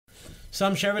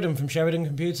Sam Sheridan from Sheridan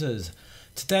Computers.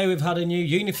 Today we've had a new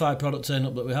UniFi product turn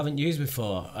up that we haven't used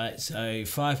before. It's a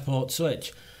 5-port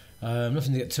switch.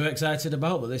 Nothing to get too excited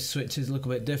about, but this switch is a little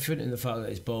bit different in the fact that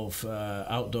it's both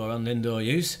outdoor and indoor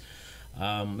use.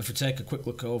 If we take a quick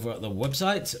look over at the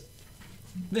website,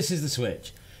 this is the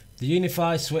switch. The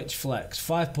UniFi USW-FLEX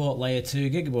 5-port layer 2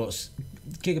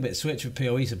 gigabit switch with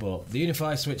PoE support. The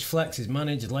UniFi USW-FLEX is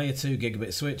managed layer 2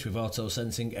 gigabit switch with auto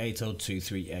sensing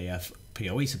 8023AF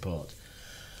PoE support.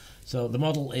 So the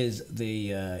model is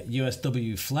the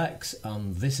USW-FLEX,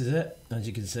 and this is it. As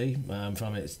you can see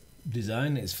from its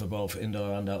design, it's for both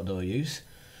indoor and outdoor use,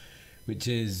 which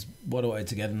is what I wanted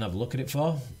to get and have a look at it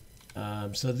for.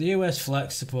 So the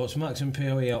USW-FLEX supports maximum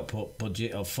PoE output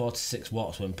budget of 46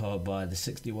 watts when powered by the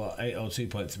 60 watt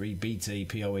 802.3 BT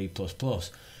PoE++,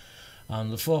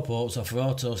 and the 4 ports offer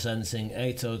auto sensing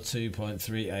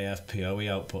 802.3 AF PoE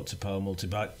output to power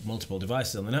multiple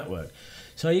devices on the network.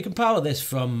 So you can power this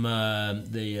from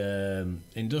the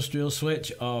industrial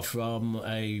switch or from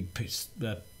a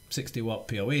 60 watt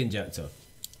PoE injector.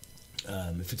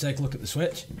 If we take a look at the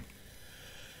switch,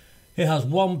 it has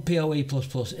one PoE++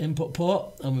 input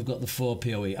port, and we've got the 4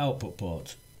 PoE output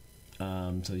ports.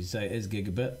 So you say it is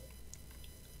gigabit,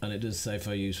 and it does say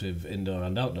for use with indoor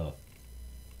and outdoor.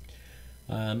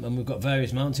 And we've got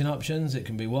various mounting options. It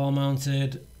can be wall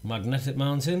mounted, magnetic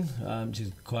mounting, which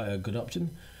is quite a good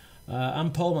option,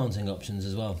 and pole mounting options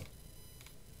as well.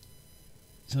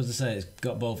 So as I say, it's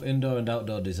got both indoor and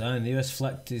outdoor design. The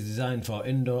USW-FLEX is designed for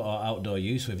indoor or outdoor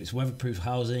use with its weatherproof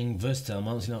housing, versatile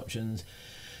mounting options.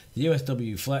 The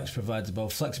USW-FLEX provides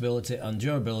both flexibility and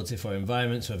durability for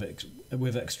environments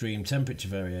with extreme temperature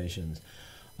variations,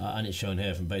 and it's shown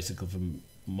here from basically from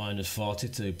 -40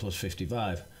 to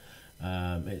 +55.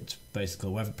 It's basically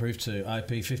weatherproof to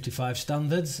IP55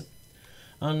 standards,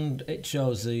 and it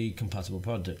shows the compatible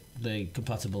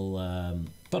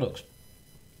products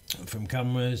from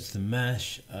cameras to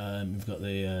mesh. We've got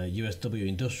the USW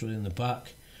industrial in the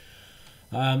back,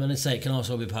 and I say it can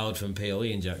also be powered from PoE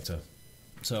injector.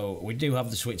 So we do have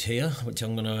the switch here, which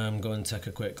I'm going to go and take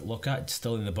a quick look at. It's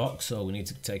still in the box, so we need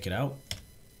to take it out.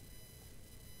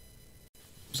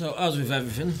 So as with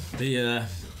everything, the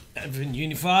everything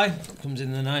UniFi comes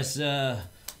in a nice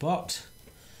box.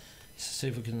 Let's see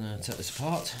if we can take this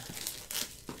apart.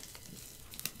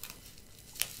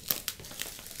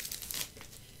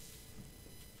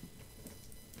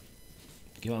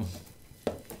 Come on,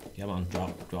 come on,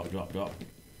 drop, drop, drop, drop.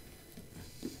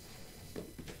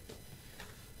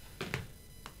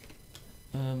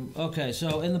 Okay,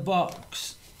 so in the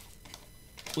box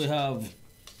we have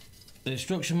the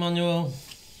instruction manual,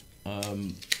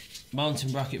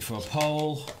 mounting bracket for a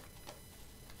pole,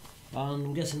 and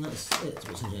I'm guessing that's it.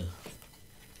 What's in here?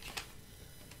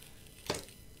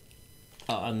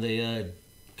 Oh, and the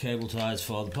cable ties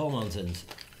for the pole mountings,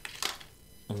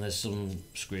 and there's some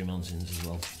screw mountings as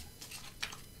well.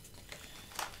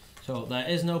 So there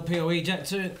is no PoE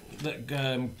ejector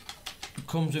that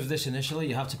comes with this initially.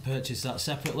 You have to purchase that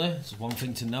separately. It's one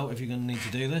thing to note if you're going to need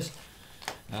to do this.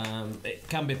 It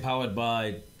can be powered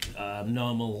by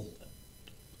normal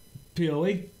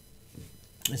PoE.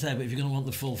 I say, but if you're going to want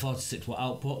the full 46 watt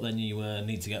output, then you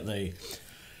need to get the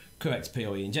correct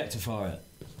PoE injector for it.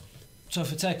 So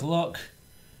if we take a look,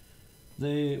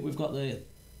 we've got the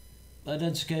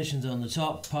identifications on the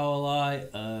top, power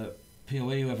light,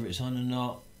 PoE, whether it's on or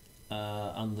not,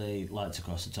 and the lights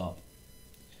across the top.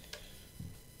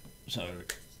 So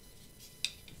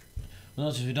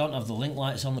notice we don't have the link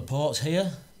lights on the ports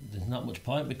here. There's not much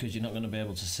point because you're not going to be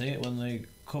able to see it when the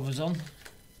cover's on.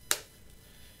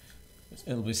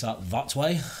 It'll be sat that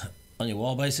way on your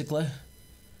wall basically,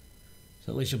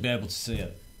 so at least you'll be able to see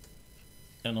it.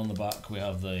 And on the back we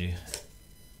have the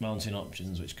mounting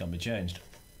options which can be changed.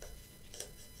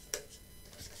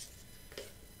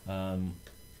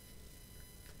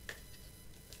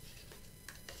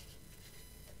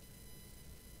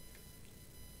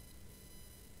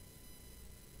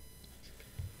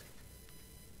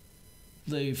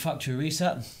 The factory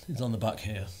reset is on the back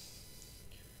here.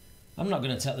 I'm not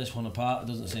going to take this one apart, it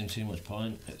doesn't seem too much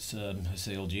point. It's a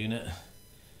sealed unit,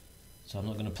 so I'm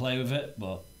not going to play with it,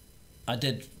 but I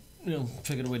did,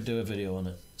 figured we'd do a video on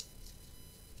it.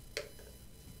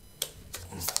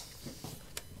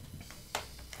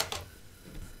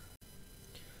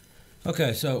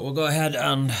 Okay, so we'll go ahead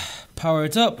and power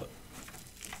it up.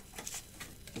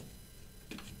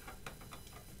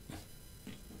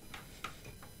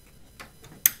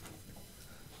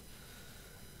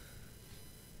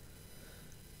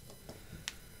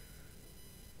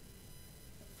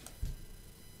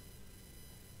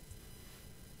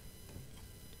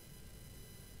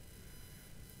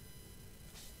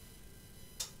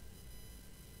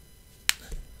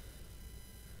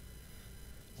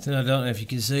 So I don't know if you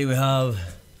can see, we have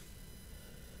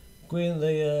green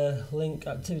the link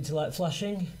activity light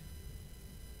flashing.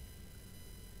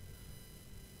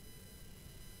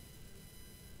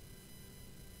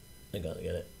 I can't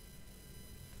get it.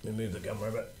 Let me move the camera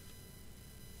a bit.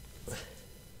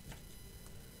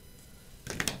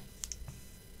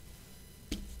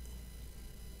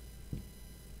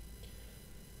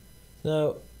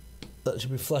 Now that should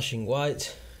be flashing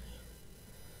white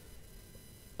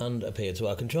and appear to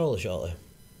our controller shortly.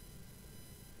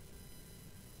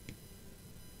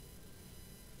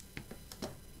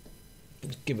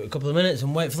 Just give it a couple of minutes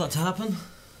and wait for that to happen.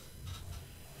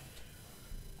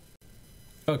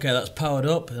 Okay, that's powered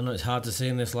up. I know it's hard to see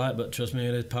in this light, but trust me,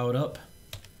 it is powered up.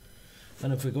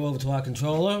 And if we go over to our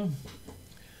controller,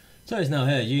 so it's now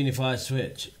here, UniFi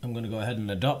switch. I'm going to go ahead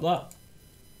and adopt that.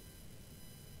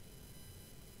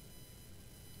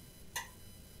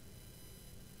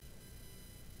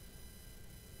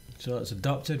 So it's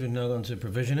adopted, we're now going to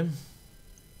provisioning.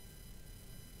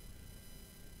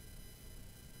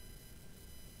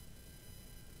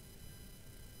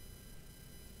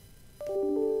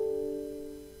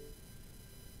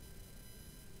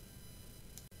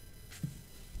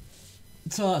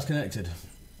 So that's connected.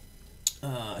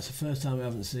 It's the first time we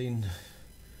haven't seen,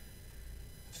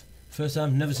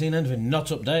 never seen anything not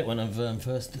update when I've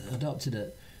first adopted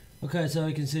it. Okay, so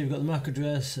you can see we've got the MAC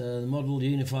address, the model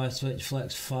UniFi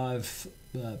USW-FLEX 5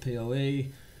 PoE,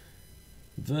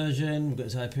 version, we've got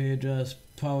its IP address,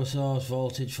 power source,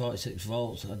 voltage 46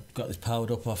 volts. I've got this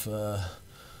powered up off a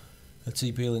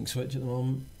TP-Link switch at the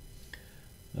moment.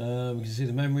 We can see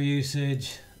the memory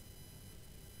usage,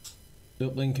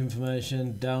 uplink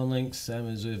information, downlinks, same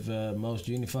as with most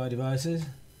UniFi devices.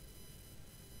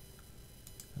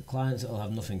 Clients that will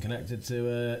have nothing connected to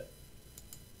it.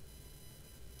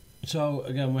 So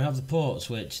again, we have the port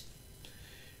switch.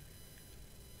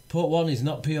 Port 1 is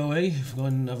not PoE. If we go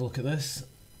and have a look at this,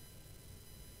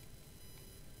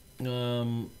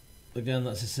 again,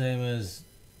 that's the same as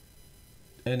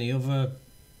any other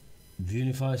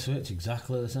UniFi switch,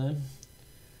 exactly the same.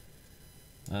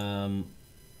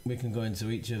 We can go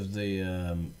into each of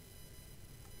the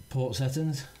port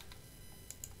settings.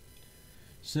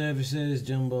 Services,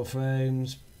 jumbo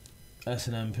frames,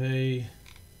 SNMP,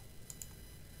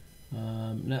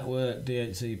 network,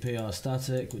 DHCP or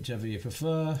static, whichever you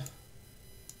prefer.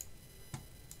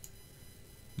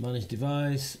 Manage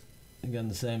device, again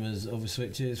the same as other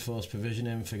switches, force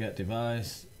provisioning, forget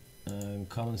device,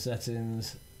 common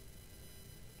settings.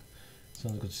 So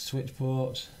let's go to switch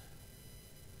ports.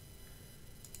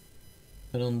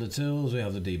 And under tools we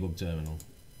have the debug terminal.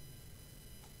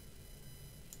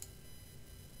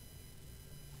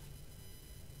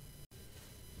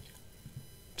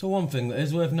 So one thing that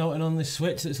is worth noting on this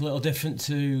switch that's a little different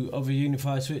to other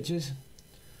UniFi switches,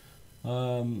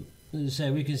 as I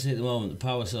say, we can see at the moment the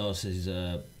power source is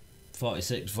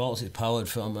 46 volts. It's powered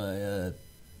from a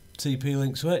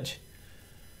TP-Link switch.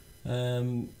 Now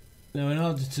in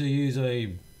order to use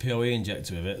a PoE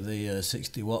injector with it, the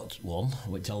 60 watt one,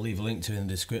 which I'll leave a link to in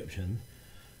the description,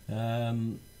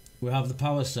 we have the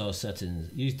power source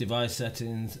settings, use device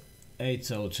settings,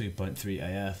 802.3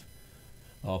 AF,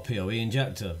 or PoE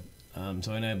injector.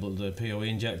 To enable the PoE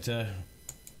injector,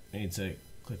 you need to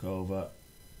click over,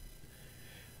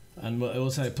 and it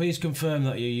will say please confirm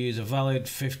that you use a valid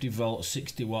 50 volt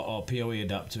 60 watt or PoE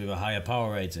adapter with a higher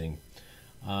power rating.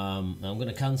 I'm going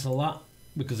to cancel that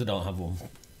because I don't have one.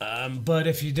 But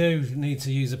if you do need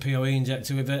to use a PoE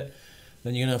injector with it,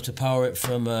 then you're going to have to power it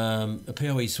from a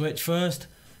PoE switch first,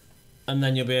 and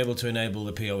then you'll be able to enable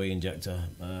the PoE injector.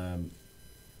 And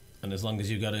as long as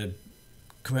you've got a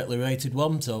correctly rated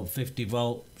one, so 50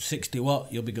 volt 60 watt,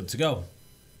 you'll be good to go.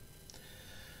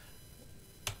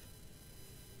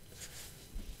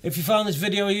 If you found this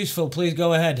video useful, please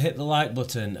go ahead, hit the like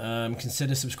button,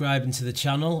 consider subscribing to the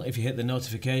channel. If you hit the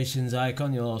notifications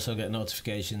icon, you'll also get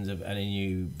notifications of any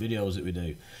new videos that we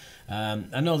do.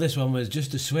 I know this one was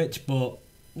just a switch, but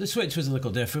the switch was a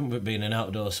little different with being an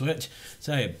outdoor switch,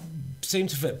 so it seemed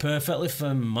to fit perfectly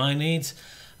for my needs,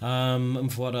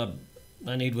 and for what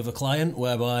I need with a client,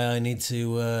 whereby I need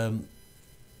to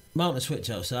mount a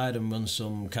switch outside and run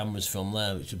some cameras from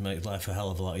there, which would make life a hell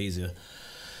of a lot easier.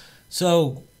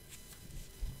 So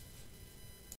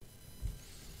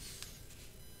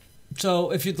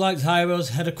if you'd like to hire us,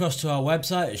 head across to our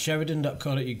website at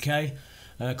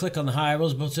sheridan.co.uk, click on the hire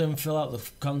us button, fill out the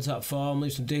contact form,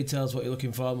 leave some details what you're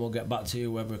looking for, and we'll get back to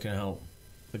you wherever we can help.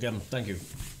 Again, thank you.